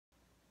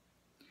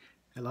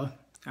Hello,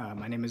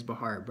 my name is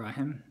Bahar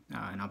Ibrahim,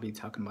 and I'll be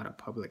talking about a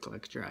public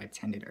lecture I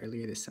attended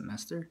earlier this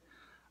semester.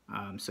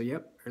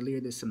 Earlier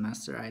this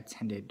semester I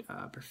attended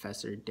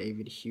Professor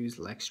David Hughes'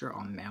 lecture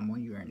on mammal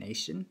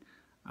urination.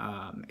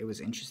 It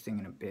was interesting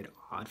and a bit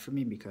odd for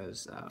me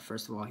because,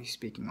 first of all, he's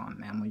speaking on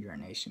mammal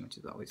urination, which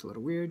is always a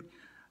little weird,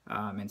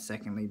 and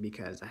secondly,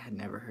 because I had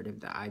never heard of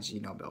the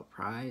IG Nobel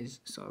Prize.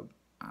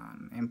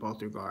 In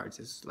both regards,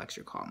 this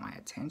lecture caught my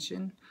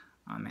attention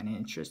and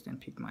interest and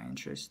piqued my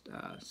interest.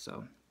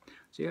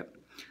 Yep.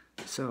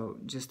 So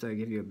just to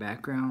give you a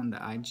background,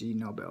 the IG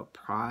Nobel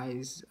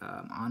Prize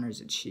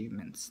honors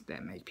achievements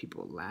that make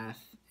people laugh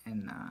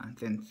and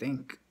then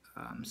think.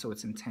 So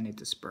it's intended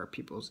to spur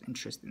people's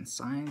interest in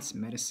science,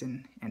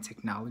 medicine, and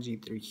technology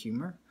through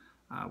humor,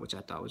 which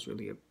I thought was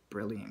really a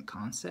brilliant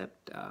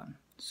concept.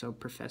 So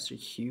Professor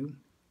Hugh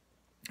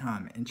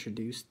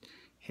introduced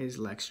his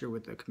lecture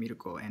with a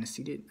comedical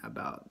antecedent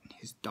about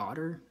his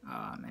daughter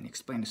and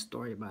explained a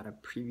story about a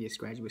previous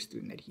graduate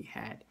student that he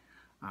had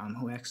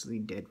who actually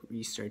did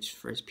research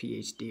for his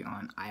PhD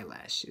on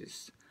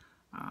eyelashes.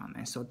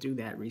 And so through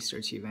that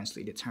research, he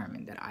eventually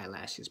determined that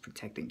eyelashes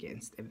protect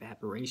against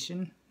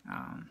evaporation.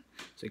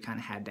 So he kind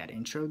of had that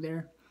intro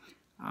there.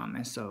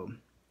 And so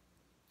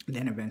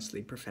then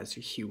eventually Professor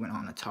Hugh went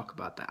on to talk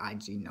about the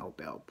IG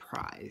Nobel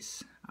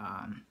Prize.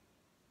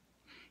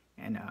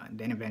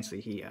 Then eventually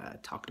he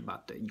talked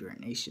about the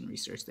urination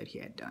research that he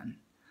had done.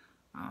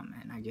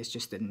 And I guess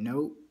just a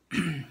note,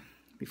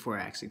 before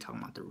actually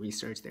talking about the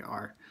research, there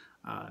are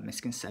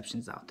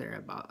misconceptions out there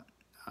about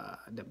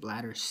the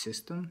bladder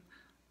system.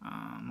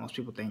 Most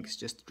people think it's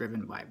just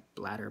driven by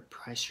bladder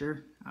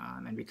pressure,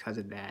 and because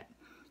of that,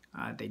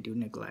 they do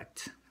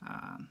neglect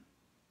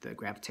the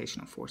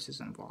gravitational forces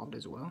involved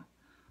as well.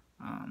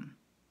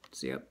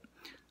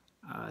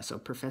 So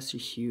Professor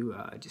Hugh,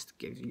 just to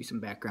give you some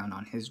background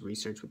on his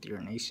research with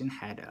urination,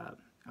 had a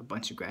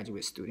bunch of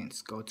graduate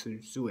students go to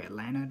Zoo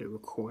Atlanta to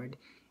record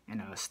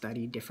and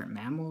study different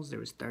mammals. There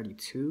was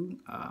 32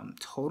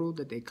 total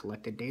that they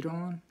collected data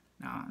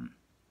on.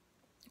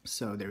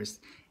 So there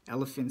was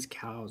elephants,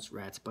 cows,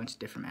 rats, a bunch of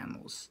different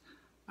mammals.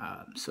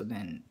 So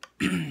then,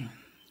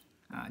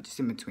 just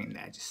in between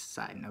that, just a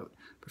side note,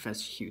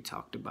 Professor Hugh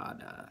talked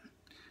about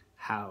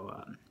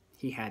how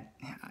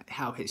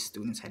how his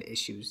students had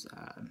issues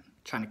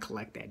trying to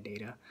collect that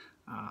data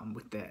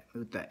with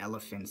the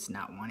elephants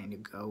not wanting to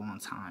go on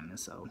time, and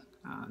so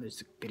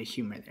there's a bit of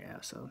humor there.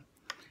 So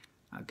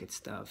good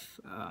stuff.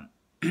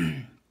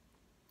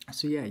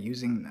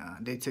 Using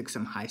they took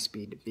some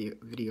high-speed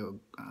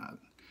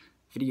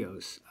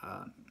videos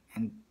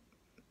and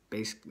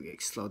basically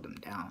slowed them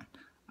down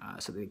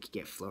so they could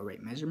get flow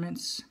rate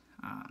measurements.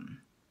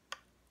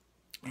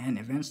 And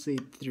eventually,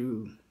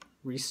 through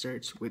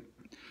research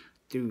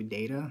through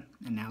data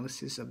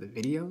analysis of the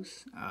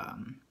videos,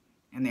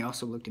 and they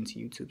also looked into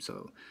YouTube.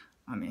 So,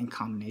 in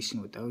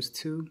combination with those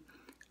two,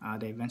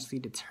 they eventually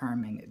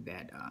determined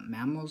that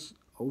mammals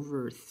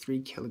over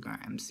 3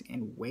 kilograms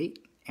in weight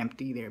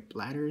empty their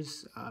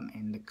bladders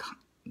in the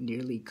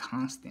nearly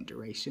constant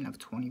duration of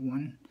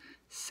 21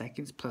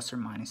 seconds plus or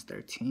minus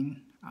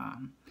 13.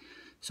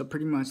 So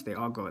pretty much they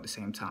all go at the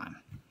same time.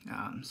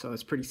 So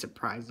it's pretty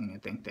surprising to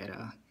think that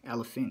an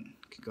elephant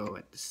could go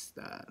at this,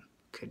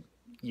 could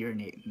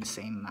urinate in the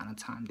same amount of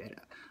time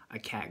that a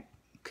cat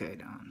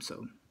could.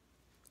 So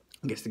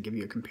I guess to give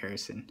you a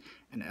comparison,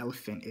 an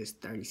elephant is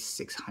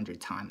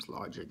 3,600 times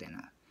larger than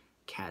a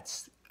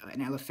cat's. An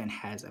elephant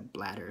has a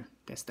bladder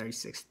that's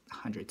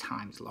 3,600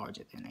 times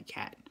larger than a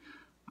cat.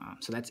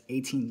 So that's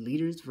 18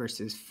 liters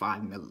versus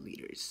 5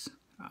 milliliters.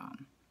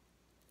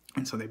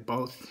 And so they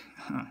both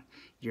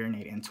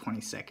urinate in 20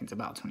 seconds,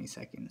 about 20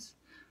 seconds.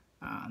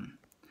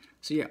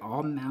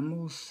 All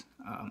mammals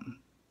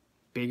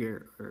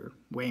bigger or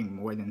weighing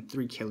more than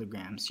 3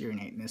 kilograms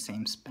urinate in the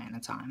same span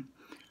of time.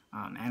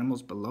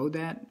 Animals below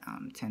that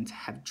tend to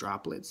have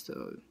droplets,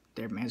 so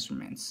their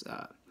measurements.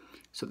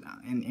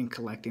 In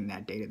collecting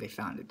that data, they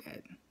found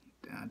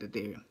that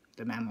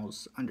the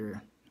mammals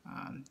under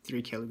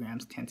 3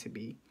 kilograms tend to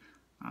be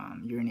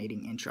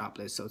urinating in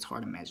droplets, so it's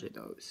hard to measure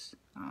those.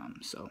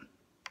 So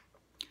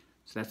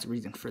that's the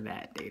reason for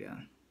that data.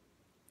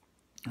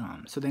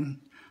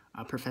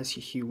 Professor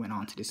Hugh went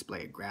on to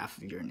display a graph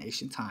of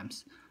urination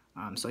times.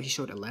 So he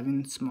showed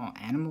 11 small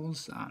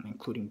animals,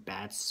 including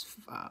bats,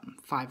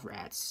 5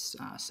 rats,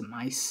 some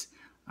mice,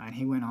 and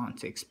he went on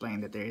to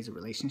explain that there is a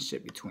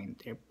relationship between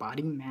their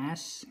body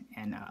mass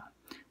and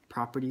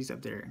properties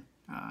of their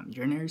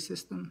urinary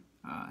system.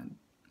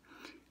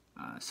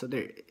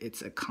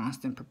 It's a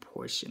constant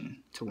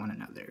proportion to one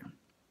another.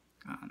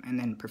 And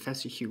then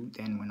Professor Hugh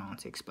then went on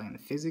to explain the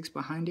physics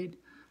behind it,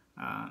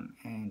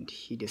 and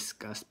he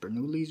discussed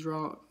Bernoulli's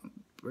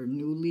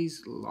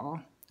law,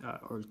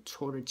 or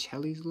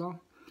Torricelli's law.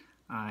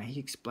 He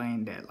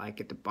explained that, like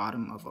at the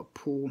bottom of a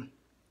pool,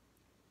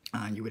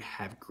 you would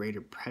have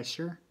greater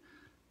pressure.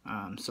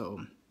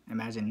 So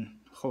imagine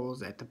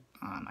holes at the,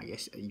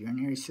 a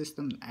urinary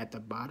system at the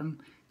bottom.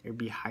 There'd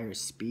be higher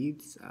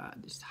speeds.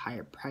 There's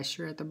higher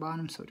pressure at the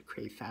bottom, so to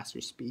create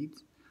faster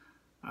speeds.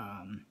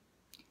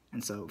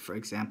 And so, for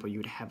example, you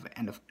would have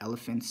an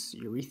elephant's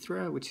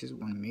urethra, which is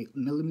 1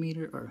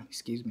 millimeter, or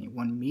excuse me,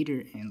 1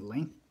 meter in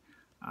length.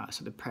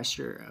 So the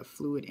pressure of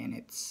fluid in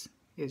it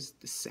is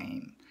the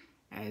same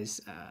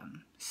as,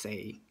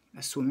 say,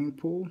 a swimming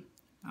pool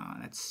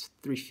that's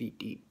 3 feet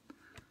deep.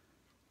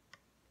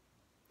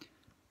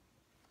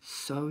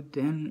 So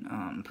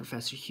then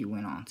Professor Hugh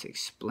went on to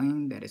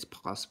explain that it's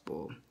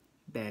possible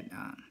that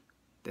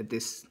that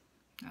this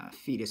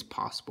feat is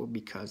possible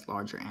because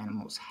larger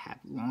animals have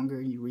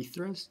longer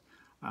urethras.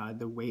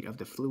 The weight of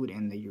the fluid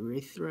in the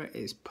urethra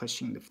is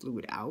pushing the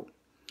fluid out,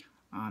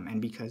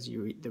 and because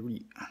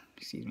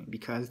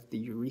because the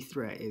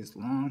urethra is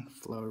long,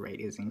 flow rate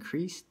is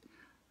increased.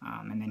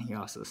 And then he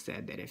also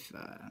said that if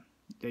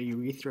the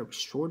urethra was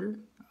shorter,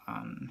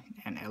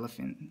 an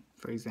elephant,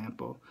 for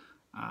example,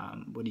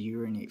 would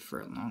urinate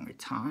for a longer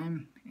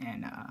time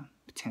and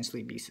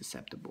potentially be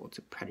susceptible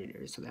to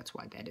predators. So that's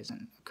why that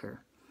doesn't occur.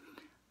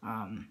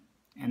 And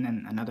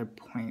then another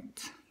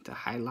point to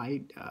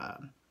highlight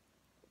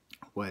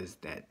was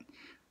that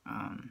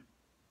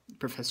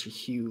Professor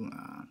Hugh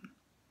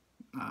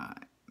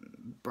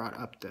brought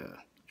up the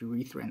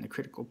urethra and the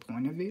critical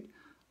point of it.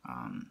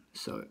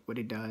 So what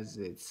it does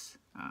is,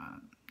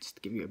 just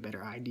to give you a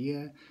better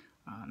idea,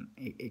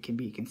 it can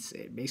be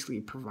considered, basically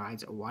it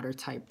provides a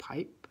watertight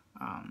pipe.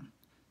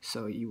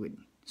 So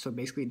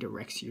basically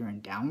directs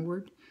urine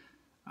downward.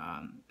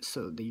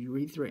 So the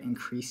urethra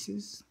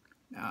increases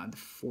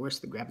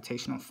the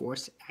gravitational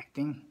force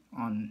acting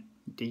on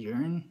the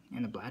urine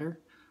in the bladder,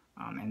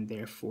 and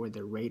therefore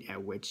the rate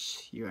at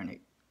which urine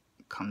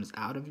comes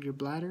out of your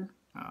bladder,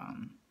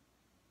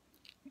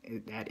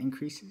 that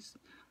increases.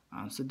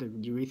 So the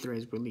urethra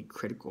is really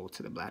critical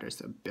to the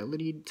bladder's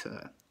ability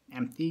to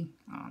empty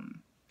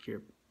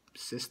your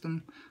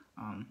system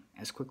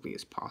as quickly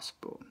as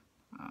possible,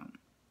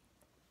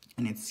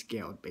 and it's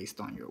scaled based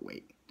on your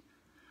weight.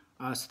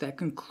 So that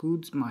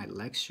concludes my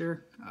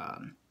lecture,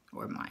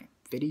 or my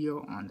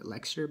video on the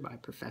lecture by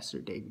Professor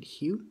David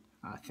Hugh.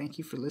 Thank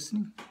you for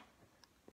listening.